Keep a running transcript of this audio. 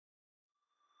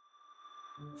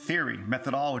Theory,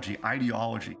 methodology,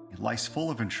 ideology, life's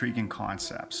full of intriguing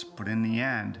concepts, but in the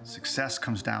end, success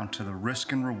comes down to the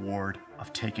risk and reward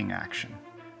of taking action.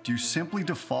 Do you simply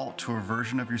default to a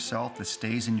version of yourself that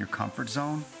stays in your comfort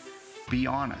zone? Be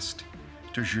honest.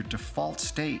 Does your default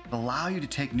state allow you to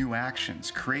take new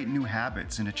actions, create new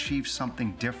habits, and achieve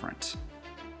something different?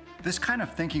 This kind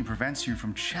of thinking prevents you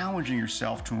from challenging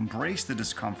yourself to embrace the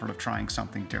discomfort of trying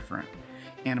something different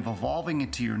and of evolving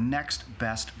into your next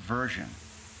best version.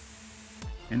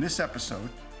 In this episode,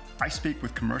 I speak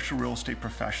with commercial real estate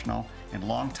professional and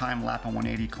longtime Lapa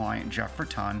 180 client Jeff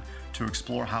Vertun to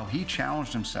explore how he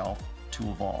challenged himself to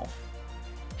evolve.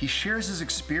 He shares his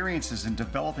experiences in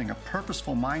developing a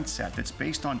purposeful mindset that's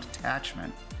based on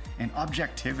detachment and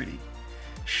objectivity,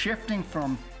 shifting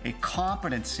from a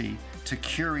competency to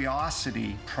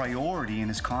curiosity priority in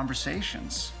his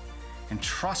conversations, and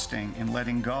trusting and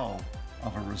letting go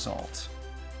of a result.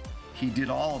 He did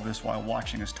all of this while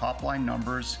watching his top-line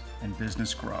numbers and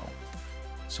business grow.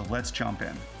 So let's jump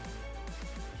in.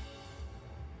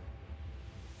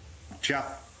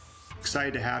 Jeff,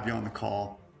 excited to have you on the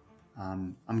call.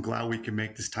 I'm glad we can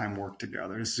make this time work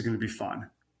together. This is going to be fun.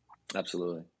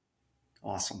 Absolutely.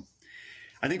 Awesome.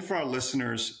 I think for our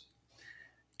listeners,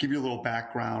 give you a little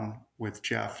background with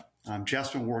Jeff.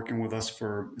 Jeff's been working with us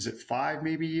for, is it 5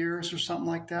 maybe years or something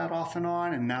like that, off and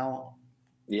on? And now...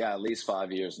 Yeah, at least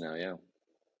 5 years now, yeah.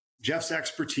 Jeff's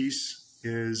expertise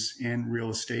is in real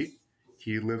estate.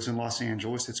 He lives in Los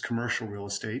Angeles. It's commercial real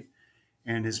estate.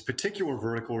 And his particular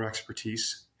vertical or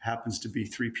expertise happens to be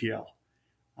 3PL.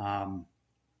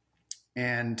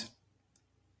 And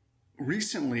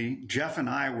recently, Jeff and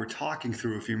I were talking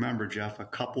through, if you remember, Jeff, a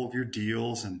couple of your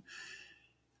deals and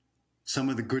some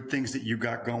of the good things that you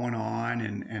got going on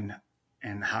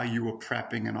and how you were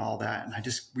prepping and all that. And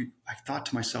I thought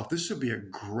to myself, this would be a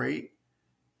great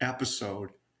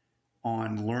episode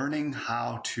on learning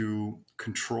how to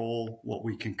control what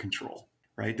we can control,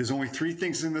 right? There's only 3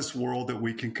 things in this world that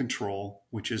we can control,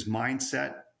 which is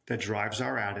mindset that drives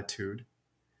our attitude,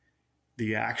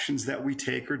 the actions that we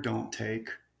take or don't take,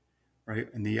 right?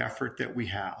 And the effort that we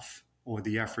have or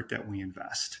the effort that we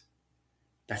invest.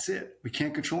 That's it. We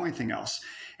can't control anything else.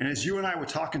 And as you and I were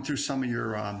talking through some of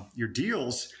your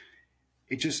deals,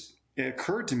 it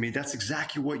occurred to me that's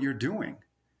exactly what you're doing.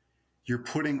 You're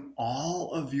putting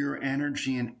all of your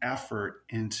energy and effort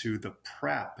into the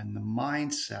prep and the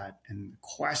mindset and the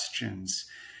questions,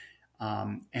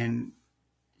 and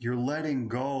you're letting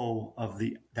go of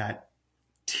that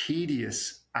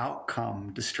tedious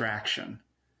outcome distraction,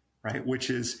 right? Which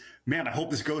is, man, I hope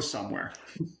this goes somewhere.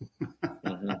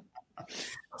 Mm-hmm.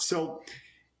 So,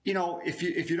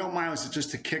 if you don't mind,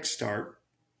 just to kickstart,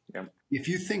 yeah. If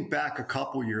you think back a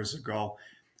couple years ago,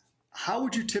 how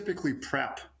would you typically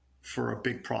prep for a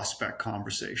big prospect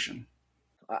conversation?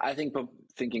 I think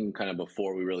thinking kind of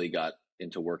before we really got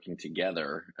into working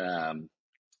together,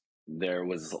 there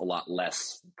was a lot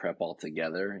less prep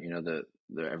altogether.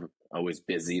 They're always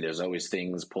busy. There's always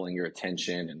things pulling your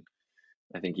attention. And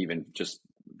I think even just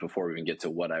before we even get to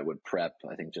what I would prep,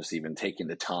 I think just even taking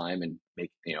the time and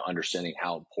understanding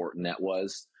how important that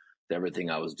was to everything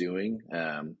I was doing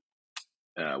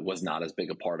was not as big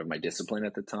a part of my discipline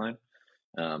at the time.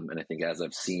 And I think as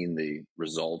I've seen the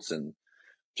results and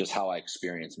just how I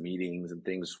experience meetings and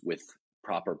things with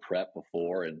proper prep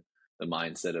before and the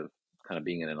mindset of kind of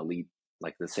being an elite,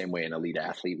 like the same way an elite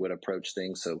athlete would approach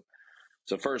things.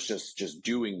 So first, just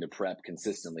doing the prep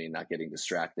consistently and not getting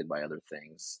distracted by other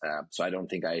things. So I don't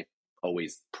think I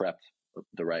always prepped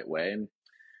the right way.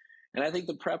 And I think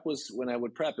the prep was, when I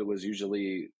would prep, it was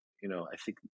usually, I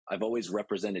think I've always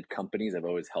represented companies. I've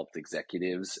always helped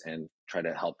executives and try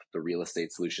to help the real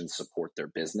estate solutions support their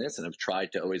business. And I've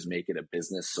tried to always make it a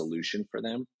business solution for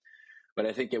them. But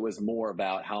I think it was more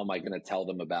about how am I going to tell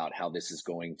them about how this is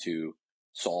going to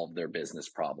solve their business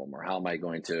problem, or how am I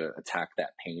going to attack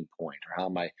that pain point, or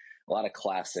a lot of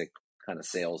classic kind of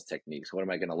sales techniques. What am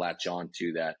I going to latch on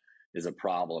to that is a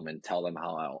problem and tell them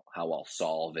how I'll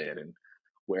solve it, and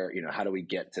where, how do we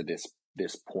get to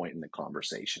this point in the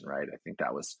conversation, right? I think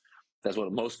that's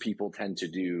what most people tend to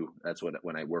do. That's what,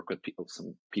 when I work with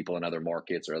some people in other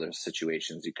markets or other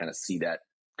situations, you kind of see that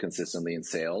consistently in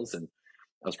sales. And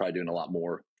I was probably doing a lot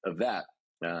more of that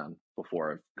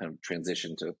before I've kind of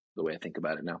transitioned to the way I think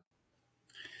about it now.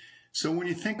 So when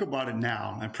you think about it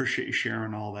now, I appreciate you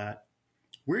sharing all that.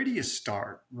 Where do you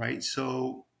start, right?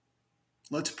 So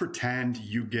let's pretend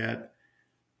you get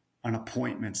an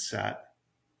appointment set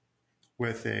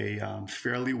with a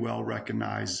fairly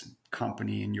well-recognized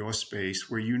company in your space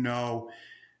where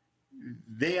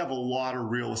they have a lot of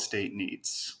real estate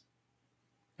needs.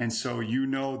 And so, you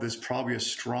know, there's probably a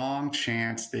strong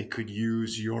chance they could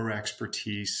use your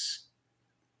expertise.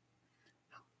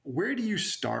 Where do you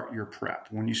start your prep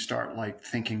when you start like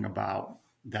thinking about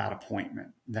that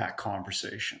appointment, that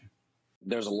conversation?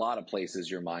 There's a lot of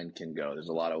places your mind can go. There's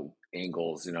a lot of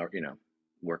angles,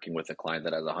 working with a client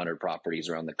that has 100 properties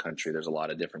around the country. There's a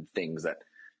lot of different things that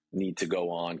need to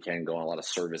go on, can go on, a lot of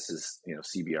services,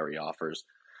 CBRE offers.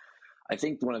 I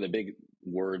think one of the big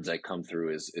words I come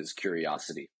through is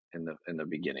curiosity in the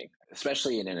beginning,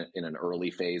 especially in an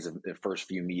early phase of the first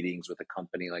few meetings with a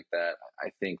company like that. I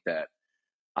think that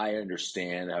I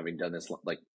understand, having done this,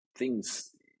 like,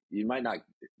 things you might not,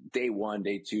 day 1,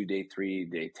 day 2, day 3,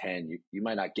 day 10, you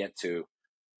might not get to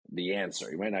the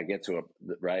answer. You might not get to a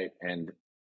right. And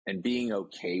being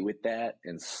okay with that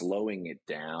and slowing it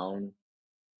down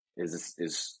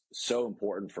is so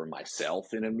important for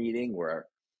myself in a meeting where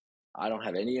I don't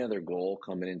have any other goal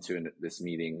coming into this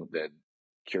meeting than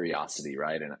curiosity,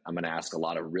 right? And I'm going to ask a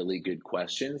lot of really good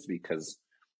questions because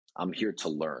I'm here to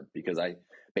learn, because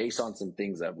based on some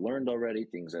things I've learned already,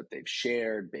 things that they've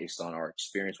shared, based on our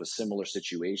experience with similar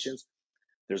situations,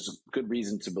 there's good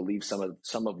reason to believe some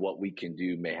of what we can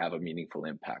do may have a meaningful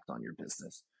impact on your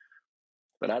business.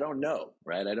 But I don't know,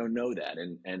 right? I don't know that.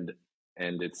 And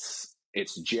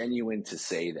it's genuine to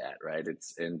say that, right?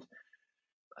 There's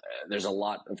it's a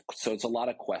lot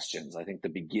of questions. I think the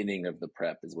beginning of the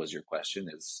prep was your question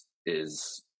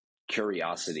is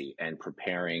curiosity and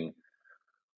preparing.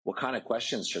 What kind of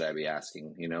questions should I be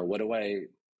asking?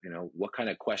 What kind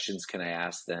of questions can I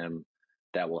ask them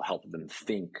that will help them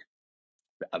think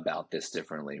about this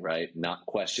differently, right? Not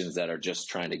questions that are just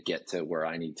trying to get to where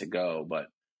I need to go, but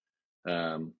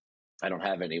I don't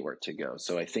have anywhere to go.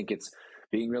 So I think it's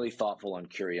being really thoughtful on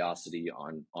curiosity,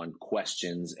 on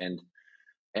questions,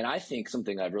 and I think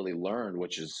something I've really learned,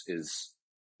 which is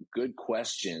good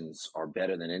questions are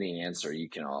better than any answer you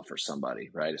can offer somebody,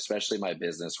 right? Especially my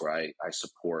business where I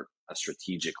support a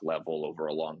strategic level over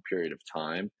a long period of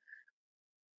time.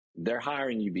 They're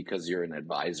hiring you because you're an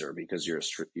advisor, because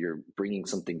you're bringing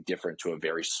something different to a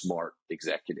very smart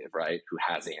executive, right? Who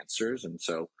has answers. And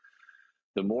so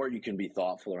the more you can be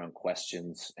thoughtful around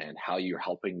questions and how you're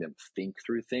helping them think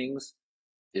through things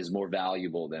is more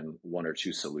valuable than one or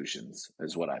two solutions,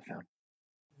 is what I found.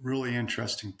 Really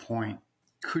interesting point.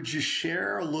 Could you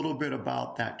share a little bit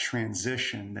about that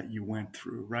transition that you went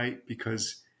through, right?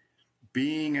 Because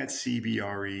being at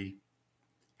CBRE,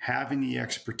 having the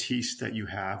expertise that you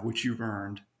have, which you've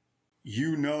earned,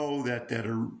 you know that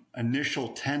initial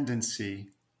tendency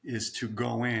is to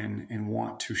go in and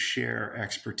want to share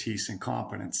expertise and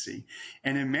competency.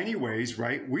 And in many ways,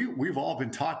 right, we've all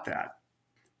been taught that.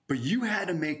 But you had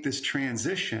to make this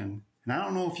transition, and I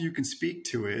don't know if you can speak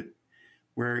to it,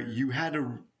 where you had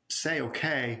to say,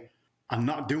 okay, I'm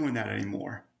not doing that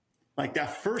anymore. Like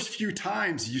that first few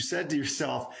times you said to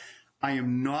yourself, I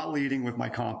am not leading with my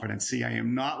competency. I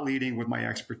am not leading with my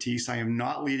expertise. I am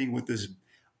not leading with this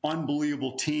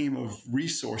unbelievable team of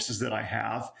resources that I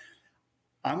have.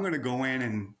 I'm going to go in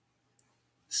and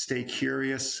stay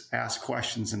curious, ask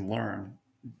questions, and learn.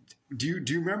 Do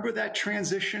you remember that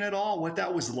transition at all? What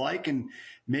that was like and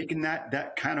making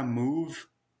that kind of move?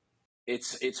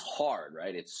 It's hard,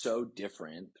 right? It's so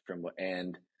different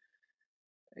and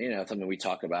something we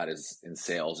talk about is in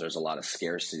sales, there's a lot of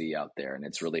scarcity out there, and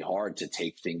it's really hard to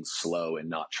take things slow and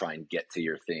not try and get to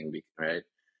your thing, right?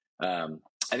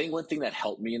 I think one thing that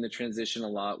helped me in the transition a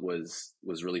lot was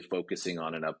really focusing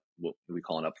on what we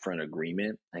call an upfront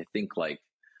agreement. I think like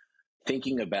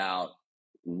thinking about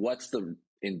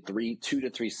in 2 to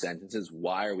 3 sentences,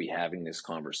 why are we having this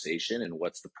conversation, and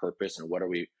what's the purpose, and what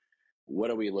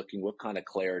kind of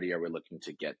clarity are we looking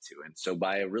to get to? And so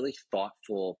by a really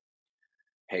thoughtful,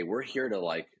 hey, we're here to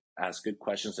like ask good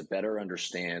questions to better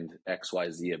understand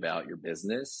XYZ about your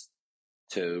business,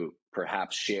 to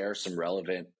perhaps share some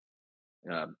relevant,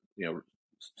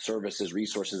 services,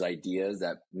 resources, ideas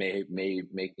that may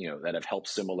make, that have helped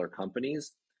similar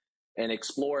companies, and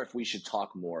explore if we should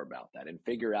talk more about that and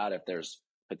figure out if there's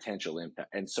potential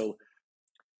impact. And so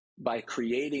by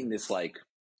creating this like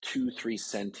 2-3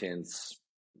 sentence,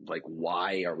 like,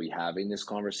 why are we having this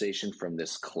conversation, from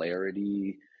this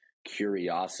clarity,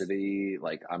 curiosity,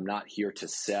 like, I'm not here to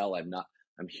sell. I'm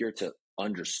here to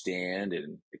understand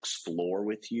and explore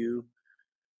with you.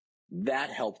 That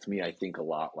helped me, I think, a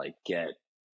lot, like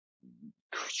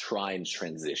try and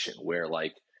transition where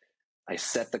like I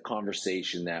set the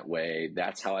conversation that way.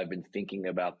 That's how I've been thinking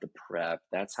about the prep.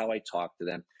 That's how I talk to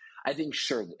them. I think,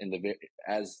 sure,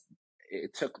 as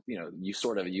it took,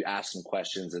 you ask some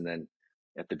questions, and then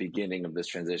at the beginning of this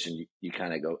transition, you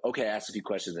kind of go, okay, ask a few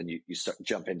questions, and you start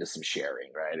jump into some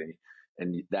sharing, right?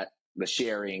 and that the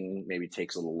sharing maybe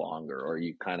takes a little longer, or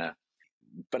you kind of,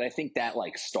 but I think that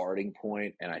like starting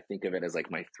point, and I think of it as like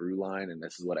my through line, and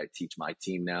this is what I teach my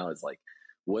team now, is like,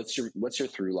 what's your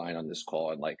through line on this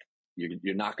call? And like,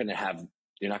 you're not going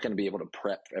to be able to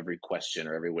prep every question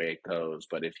or every way it goes.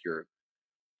 But if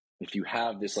you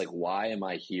have this, like, why am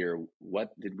I here? What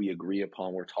did we agree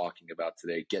upon we're talking about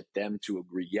today? Get them to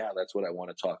agree. Yeah, that's what I want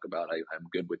to talk about. I'm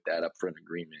good with that upfront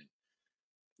agreement.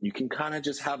 You can kind of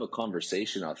just have a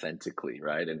conversation authentically,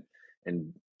 right?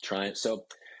 And try it. So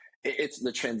it's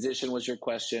the transition was your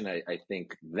question. I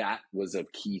think that was a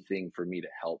key thing for me to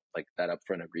help, like that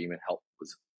upfront agreement help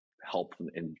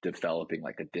in developing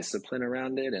like a discipline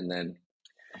around it. And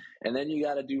then you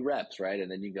got to do reps, right? And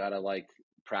then you got to like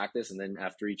practice. And then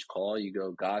after each call, you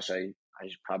go, gosh, I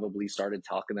probably started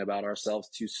talking about ourselves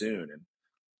too soon. And,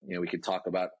 we could talk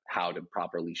about how to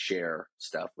properly share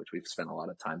stuff, which we've spent a lot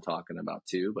of time talking about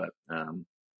too. But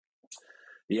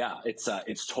yeah,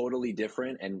 it's totally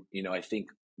different. And, I think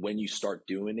when you start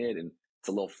doing it, and it's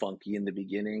a little funky in the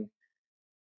beginning,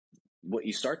 what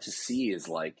you start to see is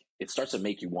like, it starts to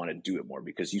make you want to do it more,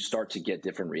 because you start to get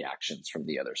different reactions from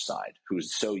the other side,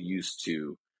 who's so used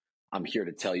to, I'm here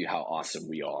to tell you how awesome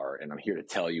we are, and I'm here to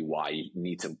tell you why you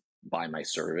need to buy my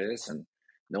service. And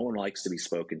no one likes to be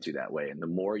spoken to that way. And the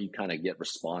more you kind of get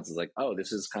responses like, oh,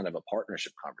 this is kind of a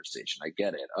partnership conversation. I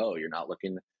get it. Oh, you're not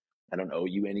looking, I don't owe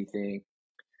you anything.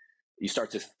 You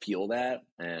start to feel that,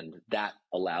 and that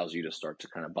allows you to start to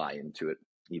kind of buy into it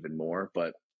even more.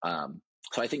 But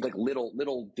so I think like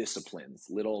little disciplines,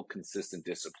 little consistent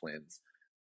disciplines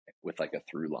with like a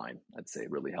through line, I'd say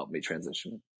really helped me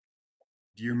transition.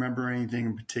 Do you remember anything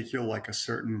in particular, like a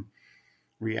certain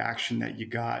reaction that you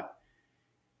got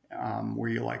where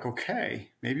you're like, okay,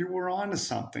 maybe we're on to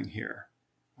something here?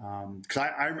 Because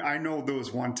I know there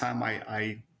was one time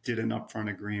I did an upfront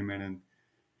agreement, and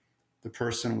the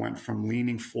person went from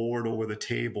leaning forward over the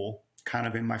table, kind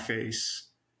of in my face,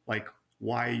 like,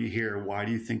 why are you here? Why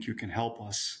do you think you can help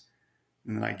us?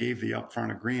 And then I gave the upfront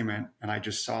agreement, and I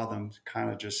just saw them kind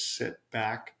of just sit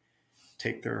back,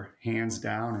 take their hands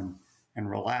down, and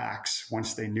relax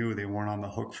once they knew they weren't on the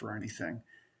hook for anything.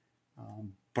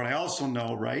 But I also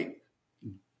know, right,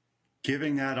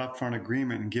 giving that upfront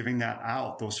agreement and giving that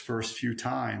out those first few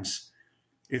times,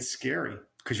 it's scary,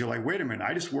 because you're like, wait a minute,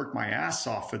 I just worked my ass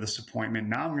off for this appointment.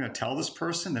 Now I'm going to tell this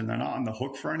person and they're not on the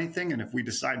hook for anything. And if we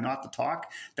decide not to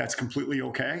talk, that's completely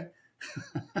okay.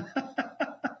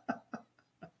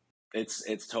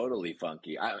 It's totally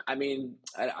funky. I mean,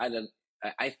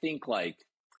 I think like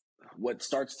what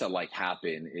starts to like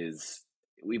happen is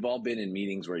we've all been in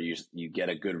meetings where you get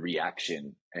a good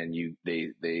reaction, and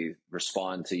they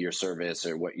respond to your service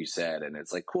or what you said, and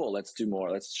it's like, cool, let's do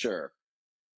more. Sure.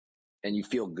 And you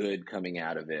feel good coming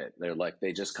out of it. They're like,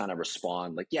 they just kind of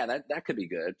respond like, yeah, that could be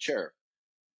good. Sure.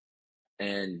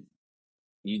 And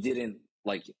you didn't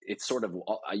like, it's sort of,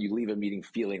 you leave a meeting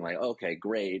feeling like, okay,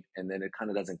 great. And then it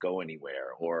kind of doesn't go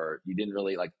anywhere, or you didn't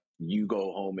really like, you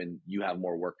go home and you have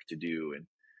more work to do. And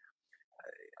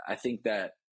I think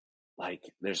that like,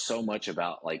 there's so much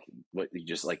about like what you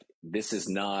just like, this is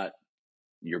not,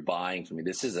 you're buying from me.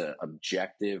 This is an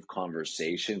objective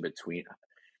conversation between,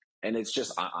 and it's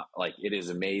just like, it is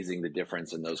amazing the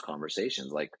difference in those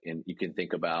conversations. Like, and you can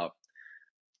think about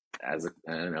I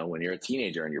don't know, when you're a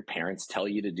teenager and your parents tell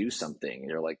you to do something,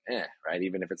 you're like, right?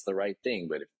 Even if it's the right thing,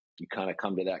 but if you kind of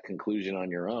come to that conclusion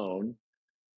on your own,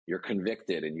 you're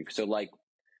convicted. So like,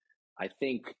 I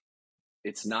think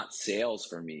it's not sales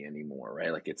for me anymore,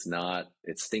 right? Like it's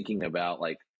thinking about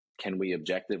like, can we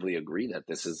objectively agree that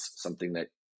this is something that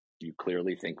you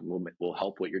clearly think will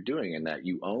help what you're doing and that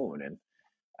you own, and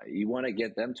you want to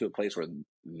get them to a place where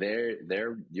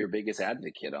they're your biggest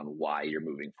advocate on why you're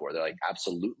moving forward. They're like,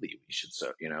 absolutely, we should.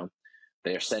 So,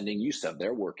 they're sending you stuff.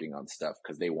 They're working on stuff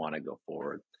because they want to go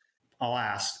forward. I'll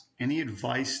ask, any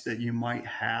advice that you might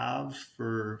have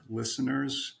for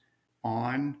listeners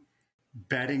on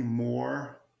betting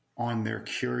more on their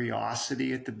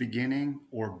curiosity at the beginning,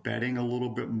 or betting a little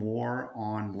bit more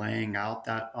on laying out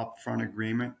that upfront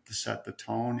agreement to set the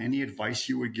tone? Any advice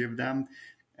you would give them,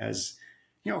 as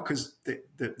because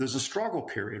there's a struggle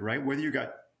period, right? Whether you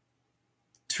got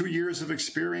 2 years of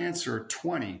experience or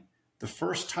 20, the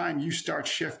first time you start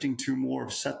shifting to more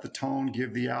of set the tone,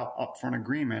 give the upfront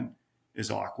agreement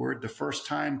is awkward. The first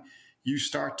time you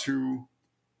start to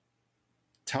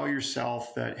tell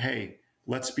yourself that, hey,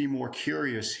 let's be more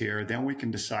curious here, then we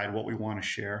can decide what we want to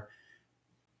share,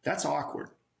 that's awkward.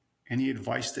 Any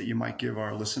advice that you might give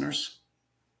our listeners?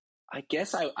 I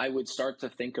guess I would start to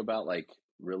think about like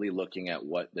really looking at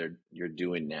what you're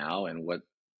doing now, and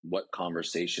what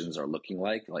conversations are looking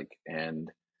like,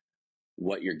 and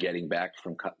what you're getting back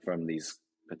from these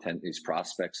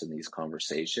prospects and these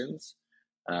conversations.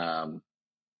 And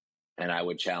I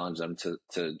would challenge them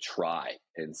to try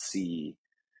and see.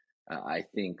 I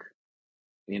think,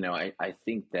 I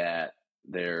think that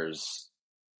there's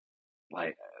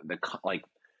like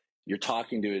you're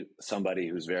talking to somebody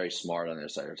who's very smart on their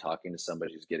side. You're talking to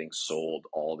somebody who's getting sold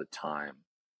all the time.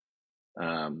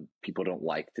 People don't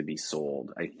like to be sold.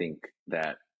 I think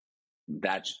that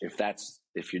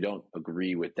if you don't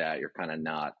agree with that, you're kind of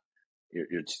not,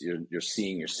 you're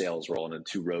seeing your sales roll into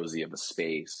too rosy of a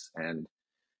space. And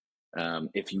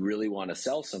if you really want to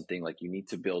sell something, like, you need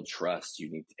to build trust.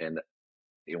 And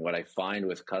what I find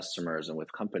with customers and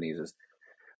with companies is,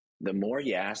 the more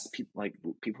you ask people,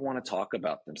 people want to talk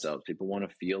about themselves. People want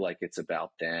to feel like it's about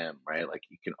them, right? Like,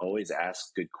 you can always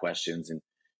ask good questions, and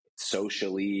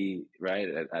socially, right,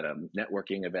 at a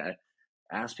networking event,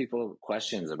 ask people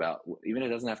questions about, even it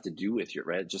doesn't have to do with your,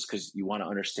 right, just because you want to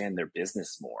understand their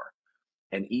business more.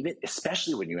 And even,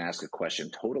 especially when you ask a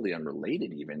question totally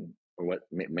unrelated, even, or what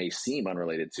may seem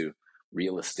unrelated to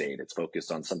real estate, it's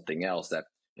focused on something else that,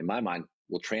 in my mind,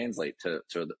 will translate to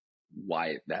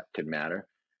why that could matter.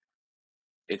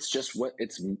 It's just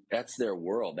that's their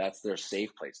world. That's their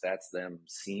safe place. That's them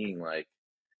seeing, like,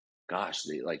 gosh,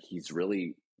 he's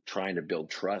really trying to build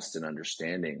trust and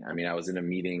understanding. I mean, I was in a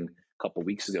meeting a couple of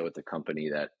weeks ago with a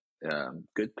company that,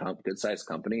 good sized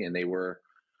company. And they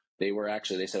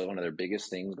said one of their biggest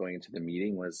things going into the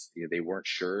meeting was, they weren't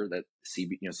sure that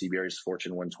CBRE is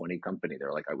Fortune 120 company.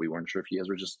 They're like, we weren't sure if you guys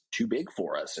were just too big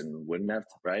for us and wouldn't have,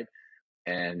 right.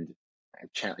 And,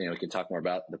 we can talk more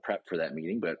about the prep for that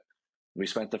meeting, but we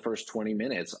spent the first 20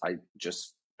 minutes. I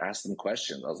just asked them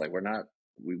questions. I was like,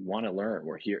 we want to learn.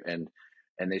 We're here. And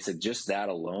they said just that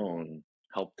alone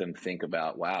helped them think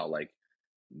about, wow, like,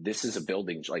 this is a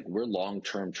building, like, we're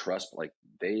long-term trust. Like,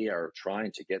 they are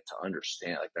trying to get to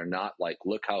understand, like, they're not like,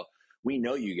 look how we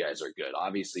know you guys are good.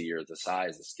 Obviously you're the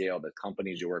size, the scale, the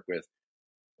companies you work with.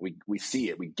 We see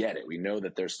it, we get it. We know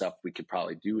that there's stuff we could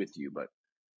probably do with you, but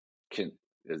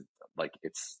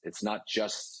it's not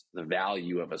just the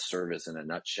value of a service in a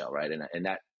nutshell, right? And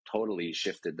that totally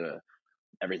shifted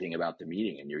everything about the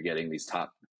meeting. And you're getting these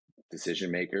top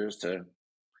decision makers to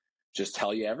just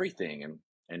tell you everything,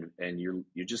 and you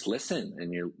just listen,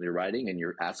 and you're writing, and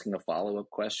you're asking a follow-up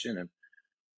question. And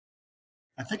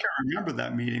I think I remember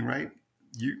that meeting, right?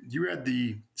 You had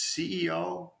the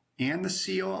CEO and the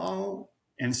COO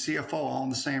and CFO all in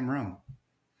the same room,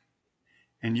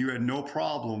 and you had no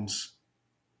problems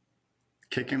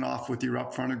kicking off with your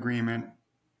upfront agreement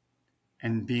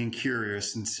and being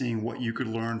curious and seeing what you could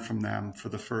learn from them for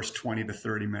the first 20 to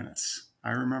 30 minutes.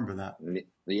 I remember that.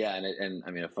 Yeah. And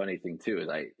I mean, a funny thing too is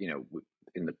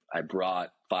I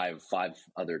brought five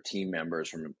other team members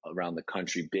from around the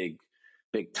country, big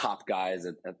top guys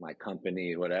at my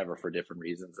company, whatever, for different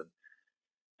reasons.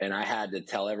 And I had to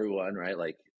tell everyone, right,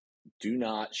 like, do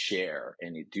not share,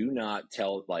 and you do not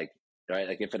tell, like, right,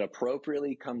 like, if it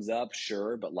appropriately comes up,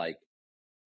 sure, but, like,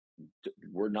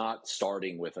 we're not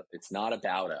starting with, it's not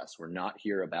about us. We're not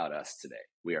here about us today.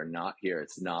 We are not here.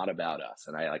 It's not about us.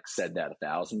 And I said that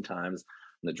 1,000 times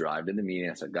on the drive to the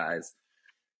meeting. I said, guys,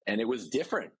 and it was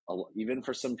different, even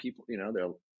for some people,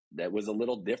 that was a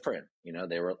little different,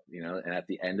 they were, and at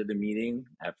the end of the meeting,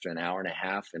 after an hour and a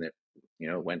half, and it,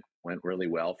 went really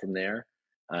well from there.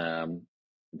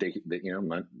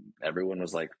 Everyone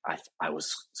was like, I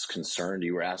was concerned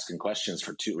you were asking questions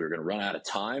we were going to run out of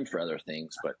time for other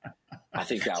things, but I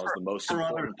think that was the most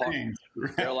important part.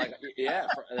 Right? They're like, yeah.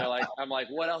 I'm like,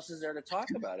 what else is there to talk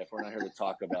about if we're not here to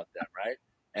talk about them, right?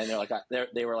 And they're like,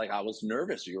 they were like, I was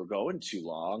nervous you were going too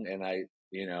long, and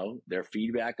their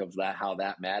feedback of that, how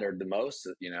that mattered the most,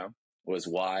 was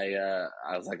why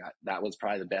I was like, that was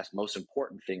probably the most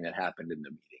important thing that happened in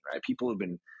the meeting, right? People who've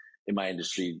been in my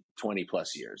industry 20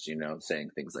 plus years, saying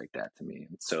things like that to me.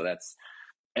 And so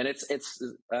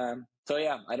so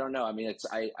yeah, I don't know. I mean,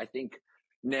 I think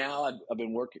now I've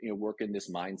been working this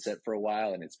mindset for a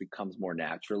while, and it becomes more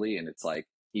naturally. And it's like,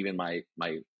 even my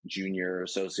junior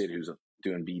associate who's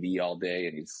doing BD all day,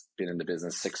 and he's been in the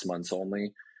business 6 months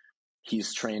only,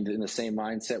 he's trained in the same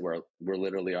mindset where we're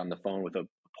literally on the phone with a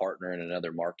partner in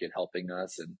another market helping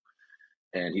us.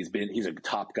 And he's a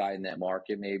top guy in that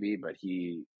market maybe, but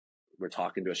we're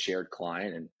talking to a shared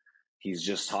client, and he's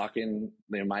just talking.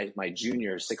 My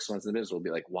junior 6 months in the business will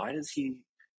be like, why is he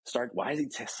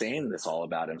saying this all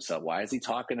about himself? Why is he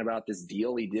talking about this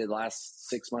deal he did last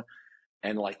 6 months?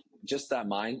 And like, just that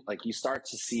mind, like, you start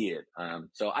to see it.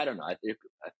 So I don't know. I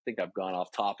think I've gone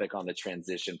off topic on the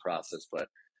transition process, but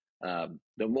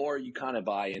the more you kind of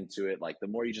buy into it, like, the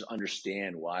more you just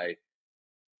understand why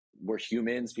we're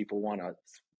humans. People want to,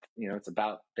 it's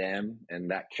about them,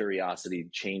 and that curiosity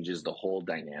changes the whole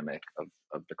dynamic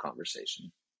of the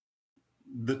conversation.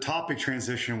 The topic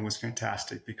transition was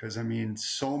fantastic because, I mean,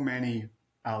 so many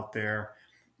out there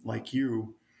like you're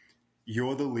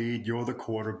the lead, you're the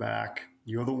quarterback,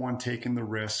 you're the one taking the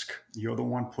risk, you're the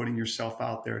one putting yourself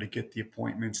out there to get the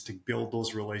appointments, to build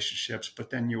those relationships. But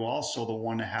then you're also the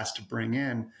one that has to bring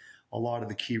in a lot of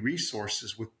the key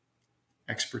resources with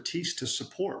expertise to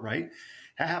support, right?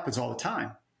 That happens all the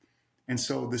time. And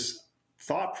so this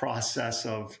thought process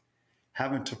of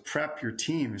having to prep your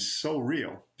team is so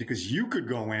real because you could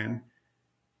go in,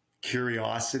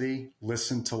 curiosity,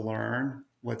 listen to learn,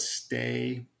 let's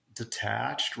stay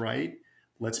detached, right?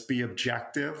 Let's be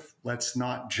objective, let's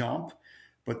not jump.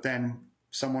 But then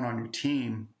someone on your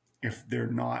team, if they're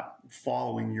not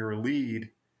following your lead,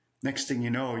 next thing you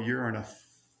know, you're in a,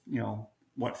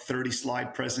 30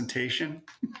 slide presentation.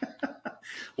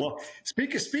 Well,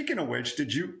 speaking of which,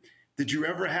 did you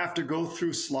ever have to go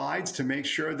through slides to make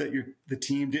sure that the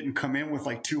team didn't come in with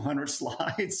like 200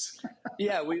 slides?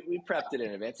 Yeah, we prepped it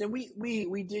in advance, and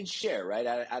we did share, right?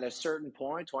 At a certain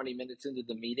point, 20 minutes into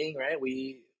the meeting, right?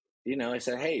 I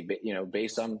said, hey,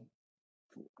 based on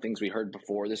things we heard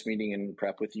before this meeting and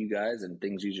prep with you guys, and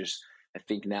things I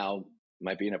think now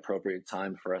might be an appropriate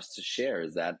time for us to share.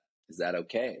 Is that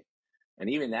okay? And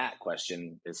even that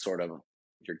question is sort of,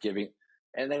 you're giving,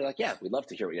 and they're like, yeah, we'd love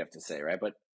to hear what you have to say, right?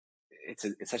 But it's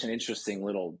such an interesting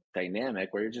little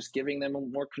dynamic where you're just giving them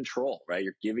more control, right?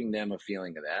 You're giving them a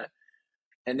feeling of that.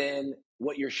 And then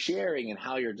what you're sharing and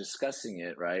how you're discussing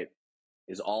it, right,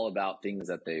 is all about things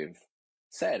that they've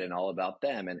said and all about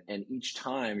them. And each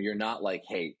time you're not like,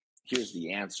 hey, here's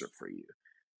the answer for you.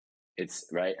 It's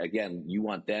right. Again, you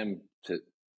want them to,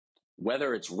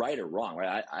 whether it's right or wrong,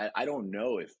 right? I don't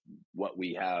know if what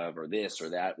we have or this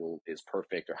or that is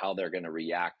perfect or how they're going to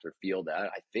react or feel that,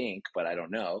 I think, but I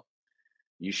don't know.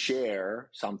 You share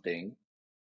something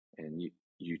and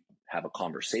you have a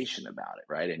conversation about it,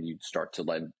 right? And you start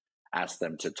to ask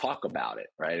them to talk about it,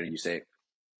 right? And you say,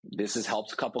 this has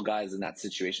helped a couple guys in that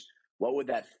situation. What would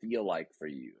that feel like for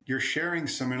you? You're sharing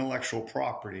some intellectual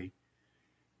property,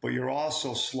 but you're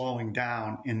also slowing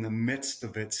down in the midst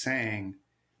of it, saying,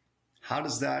 how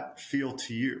does that feel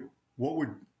to you? What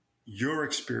would your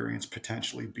experience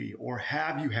potentially be? Or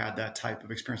have you had that type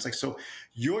of experience? Like, so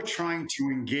you're trying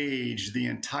to engage the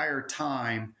entire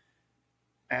time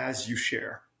as you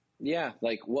share. Yeah.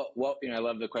 Like what, I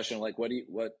love the question. Like, what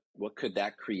could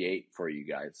that create for you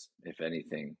guys, if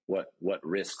anything? What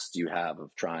risks do you have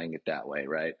of trying it that way?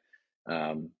 Right.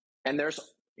 And there's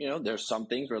some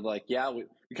things where like, yeah, we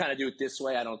kind of do it this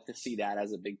way. I don't see that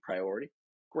as a big priority.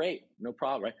 Great. No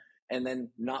problem. Right. And then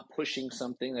not pushing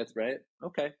something that's right.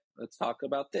 Okay. Let's talk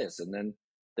about this. And then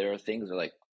there are things that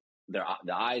like the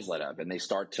eyes light up and they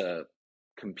start to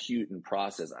compute and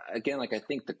process. Again, like I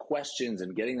think the questions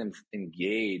and getting them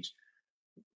engaged,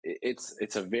 it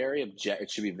should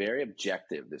be very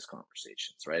objective, this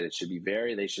conversations, right? It should be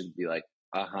they should be like,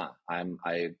 I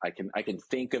can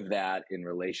think of that in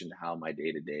relation to how my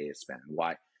day-to-day is spent.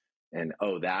 Why? And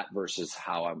that versus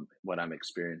what I'm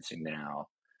experiencing now.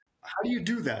 How do you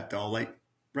do that though? Like,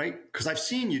 right? Because I've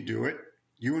seen you do it.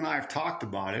 You and I have talked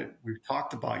about it. We've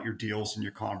talked about your deals and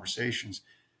your conversations,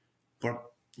 but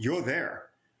you're there.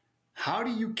 How do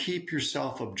you keep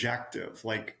yourself objective?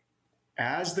 Like,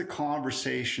 as the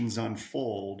conversations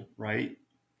unfold, right?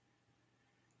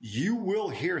 You will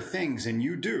hear things, and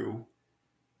you do,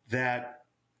 that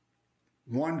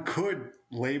one could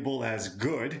label as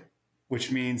good,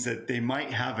 which means that they might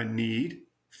have a need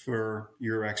for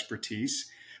your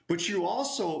expertise. But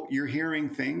you're hearing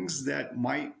things that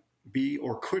might be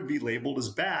or could be labeled as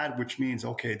bad, which means,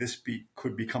 okay,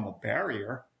 could become a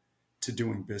barrier to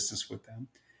doing business with them.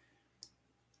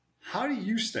 How do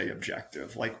you stay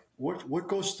objective? Like what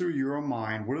goes through your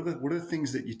mind? What are the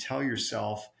things that you tell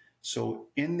yourself? So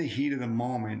in the heat of the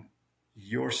moment,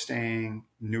 you're staying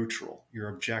neutral, you're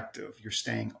objective, you're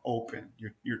staying open,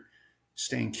 you're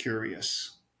staying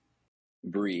curious.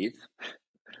 Breathe,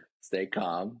 stay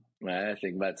calm. Right. I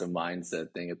think that's a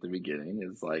mindset thing at the beginning.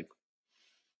 Is like,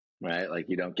 right, like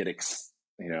you don't get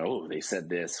they said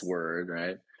this word,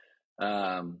 right?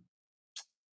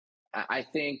 I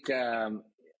think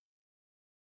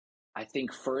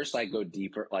first I go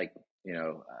deeper. Like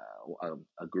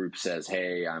a group says,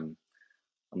 "Hey, I'm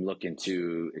looking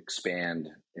to expand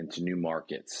into new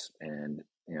markets and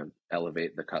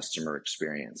elevate the customer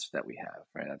experience that we have."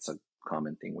 Right, that's a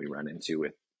common thing we run into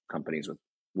with companies with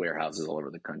warehouses all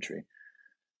over the country.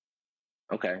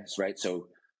 Okay, right. So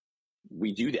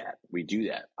we do that.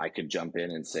 I could jump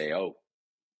in and say, "Oh,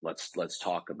 let's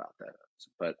talk about that."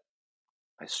 but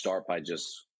I start by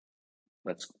just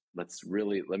let's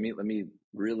really let me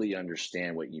really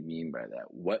understand what you mean by that.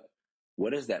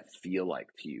 What does that feel like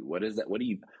to you? What is that? What do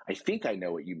you? I think I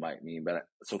know what you might mean, but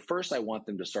so first I want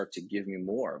them to start to give me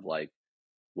more of like,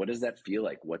 what does that feel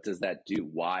like? What does that do?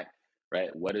 Why? Right?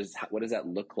 What does that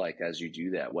look like as you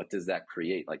do that? What does that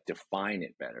create? Like define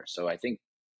it better. So I think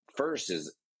first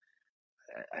is,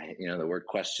 the word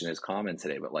question is common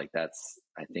today, but like I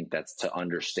think that's to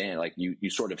understand. Like you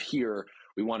sort of hear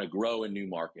we want to grow in new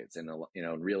markets, and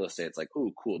in real estate, it's like,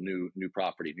 oh, cool, new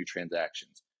property, new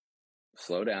transactions.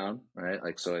 Slow down, right?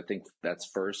 Like, so I think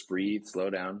that's first, breathe, slow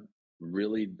down,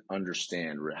 really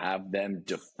understand, have them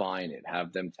define it,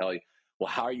 have them tell you, well,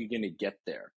 how are you going to get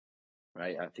there?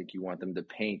 Right? I think you want them to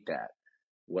paint that.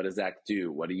 What does that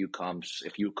do? What do you accomplish?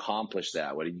 If you accomplish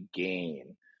that, what do you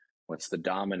gain? What's the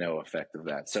domino effect of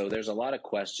that? So there's a lot of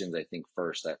questions, I think,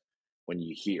 first that when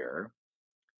you hear,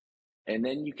 and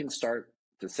then you can start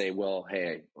to say, well,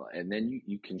 hey, and then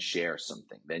you can share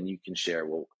something. Then you can share,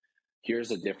 well,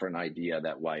 here's a different idea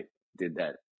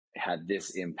that had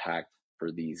this impact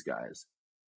for these guys.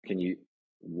 Can you,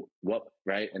 what,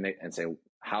 right? And say,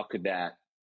 how could that,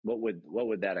 what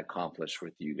would that accomplish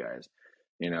with you guys?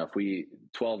 If we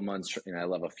 12 months, I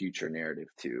love a future narrative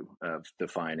too, of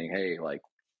defining, hey, like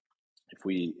if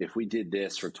we did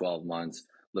this for 12 months,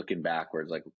 looking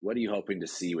backwards, like what are you hoping to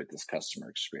see with this customer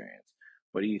experience?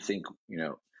 What do you think,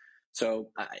 so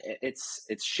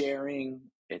it's sharing,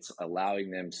 it's allowing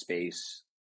them space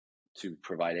to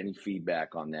provide any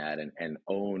feedback on that, and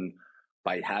own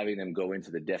by having them go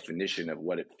into the definition of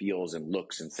what it feels and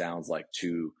looks and sounds like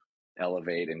to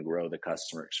elevate and grow the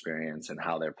customer experience and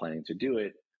how they're planning to do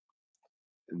it.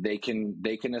 They can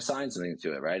assign something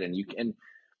to it, right? And you can,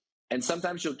 and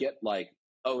sometimes you'll get like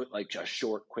a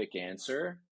short, quick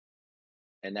answer,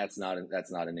 and that's not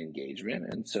an engagement.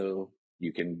 And so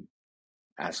you can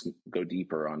go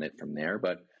deeper on it from there.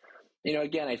 But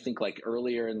again, I think like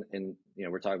earlier in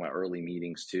we're talking about early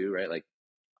meetings too, right? Like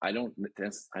I don't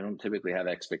typically have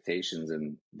expectations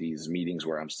in these meetings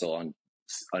where I'm still on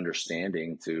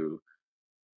understanding to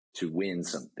win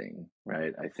something,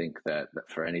 right? I think that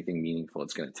for anything meaningful,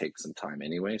 it's going to take some time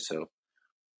anyway. So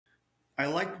I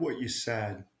liked what you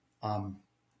said.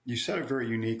 You said it very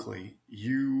uniquely.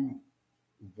 You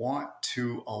want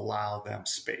to allow them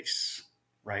space,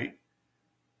 right?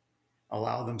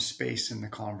 Allow them space in the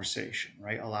conversation,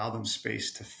 right? Allow them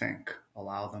space to think,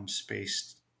 allow them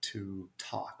space to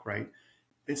talk, right?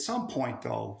 At some point,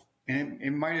 though, and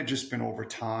it might have just been over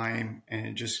time and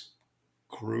it just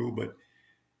grew, but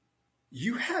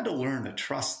you had to learn to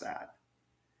trust that,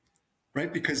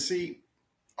 right? Because, see,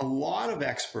 a lot of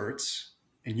experts,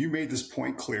 and you made this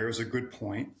point clear, is a good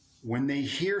point. When they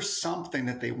hear something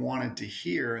that they wanted to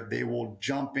hear, they will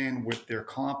jump in with their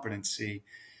competency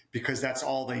because that's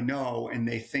all they know. And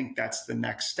they think that's the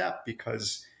next step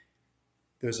because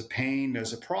there's a pain,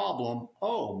 there's a problem.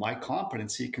 Oh, my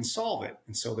competency can solve it.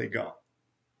 And so they go.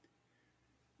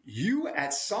 You,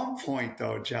 at some point,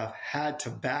 though, Jeff, had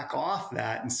to back off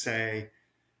that and say,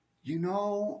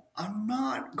 I'm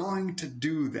not going to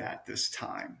do that this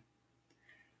time.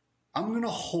 I'm going to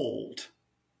hold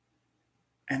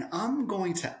and I'm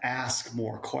going to ask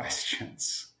more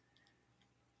questions.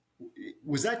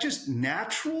 Was that just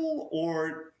natural,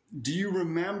 or do you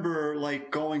remember like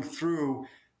going through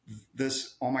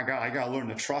this? Oh my God, I got to learn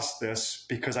to trust this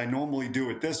because I normally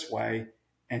do it this way.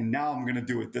 And now I'm going to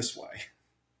do it this way.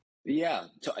 Yeah,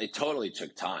 it totally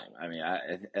took time. I mean,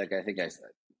 I think I said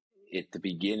at the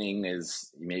beginning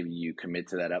is maybe you commit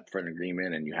to that upfront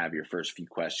agreement and you have your first few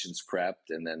questions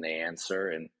prepped, and then they answer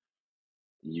and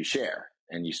you share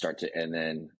and you start to, and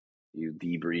then you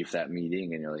debrief that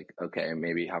meeting and you're like, okay,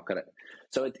 maybe how could I?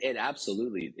 So it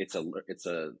absolutely, it's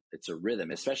a rhythm,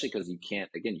 especially because you can't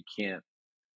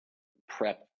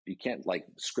prep, you can't like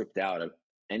script out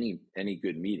any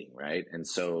good meeting, right? And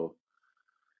so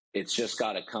it's just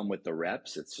got to come with the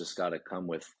reps. It's just got to come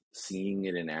with seeing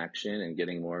it in action and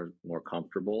getting more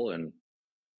comfortable. And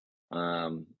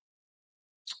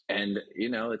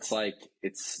it's like,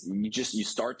 you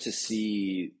start to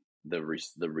see the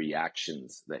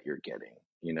reactions that you're getting.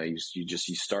 You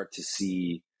start to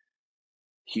see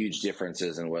huge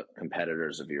differences in what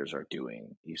competitors of yours are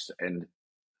doing. And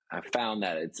I found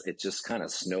that it just kind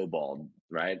of snowballed,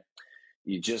 right?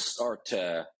 You just start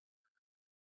to,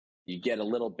 you get a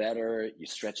little better, you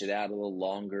stretch it out a little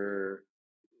longer,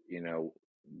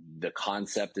 the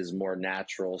concept is more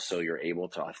natural, so you're able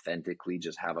to authentically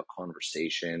just have a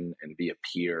conversation and be a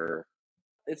peer.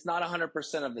 It's not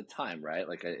 100% of the time, right?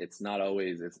 Like it's not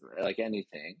always, it's like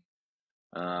anything.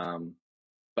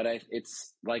 but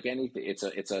it's like anything.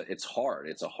 It's hard.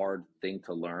 It's a hard thing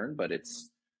to learn, but it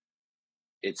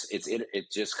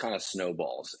just kind of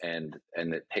snowballs and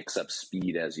it picks up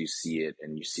speed as you see it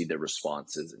and you see the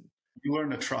responses. And you learn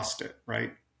to trust it,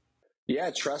 right?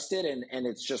 yeah, trust it. And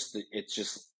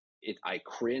I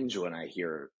cringe when I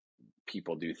hear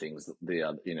people do things.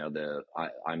 I'm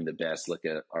the best. Look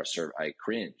at our serve. I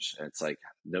cringe. And it's like,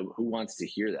 no, who wants to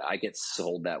hear that? I get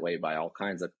sold that way by all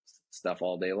kinds of stuff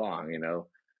all day long.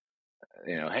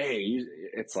 Hey,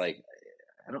 it's like,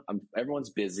 everyone's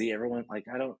busy. Everyone, like,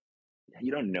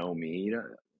 you don't know me.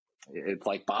 It's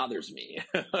like bothers me.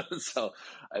 So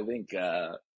I think,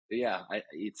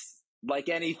 it's like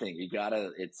anything.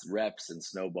 It's reps and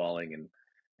snowballing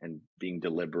and being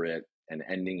deliberate and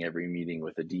ending every meeting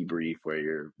with a debrief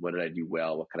where what did I do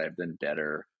well? What could I have done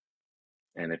better?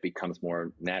 And it becomes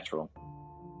more natural.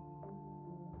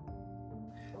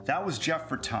 That was Jeff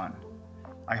Vertun.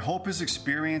 I hope his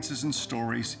experiences and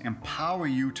stories empower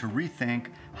you to rethink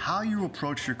how you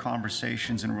approach your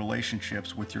conversations and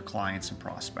relationships with your clients and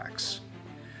prospects.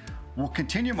 We'll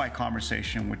continue my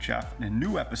conversation with Jeff in a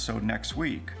new episode next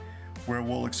week, where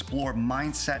we'll explore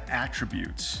mindset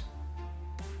attributes.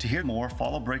 To hear more,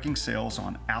 follow Breaking Sales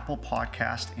on Apple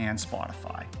Podcast and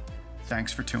Spotify.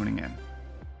 Thanks for tuning in.